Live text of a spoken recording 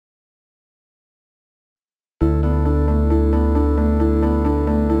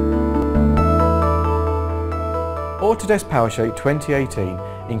Autodesk PowerShape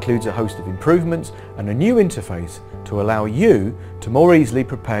 2018 includes a host of improvements and a new interface to allow you to more easily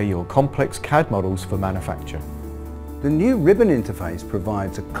prepare your complex CAD models for manufacture. The new ribbon interface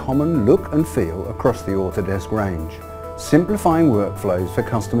provides a common look and feel across the Autodesk range, simplifying workflows for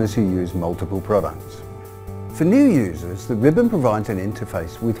customers who use multiple products. For new users, the ribbon provides an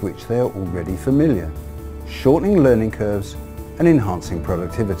interface with which they are already familiar, shortening learning curves and enhancing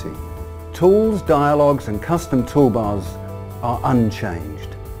productivity. Tools, dialogues and custom toolbars are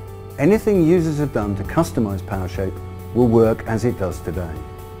unchanged. Anything users have done to customize PowerShape will work as it does today.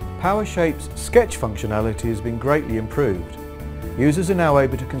 PowerShape's sketch functionality has been greatly improved. Users are now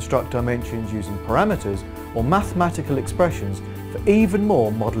able to construct dimensions using parameters or mathematical expressions for even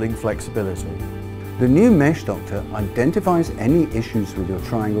more modelling flexibility. The new Mesh Doctor identifies any issues with your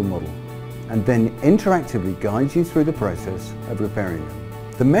triangle model and then interactively guides you through the process of repairing them.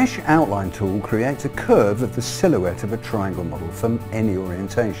 The Mesh Outline tool creates a curve of the silhouette of a triangle model from any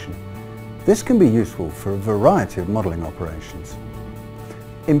orientation. This can be useful for a variety of modelling operations.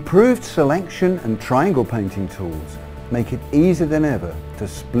 Improved selection and triangle painting tools make it easier than ever to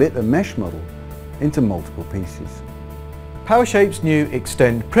split a mesh model into multiple pieces. PowerShape's new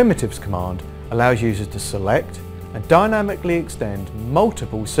Extend Primitives command allows users to select and dynamically extend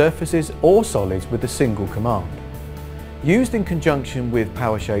multiple surfaces or solids with a single command. Used in conjunction with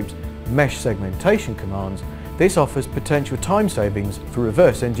PowerShape's mesh segmentation commands, this offers potential time savings for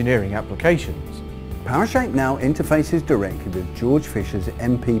reverse engineering applications. PowerShape now interfaces directly with George Fisher's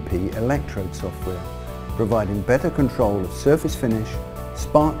MPP electrode software, providing better control of surface finish,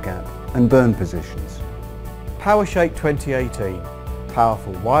 spark gap and burn positions. PowerShape 2018,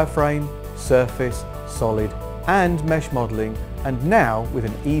 powerful wireframe, surface, solid and mesh modelling, and now with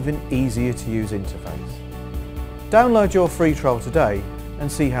an even easier to use interface. Download your free trial today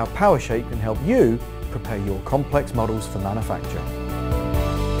and see how PowerShape can help you prepare your complex models for manufacture.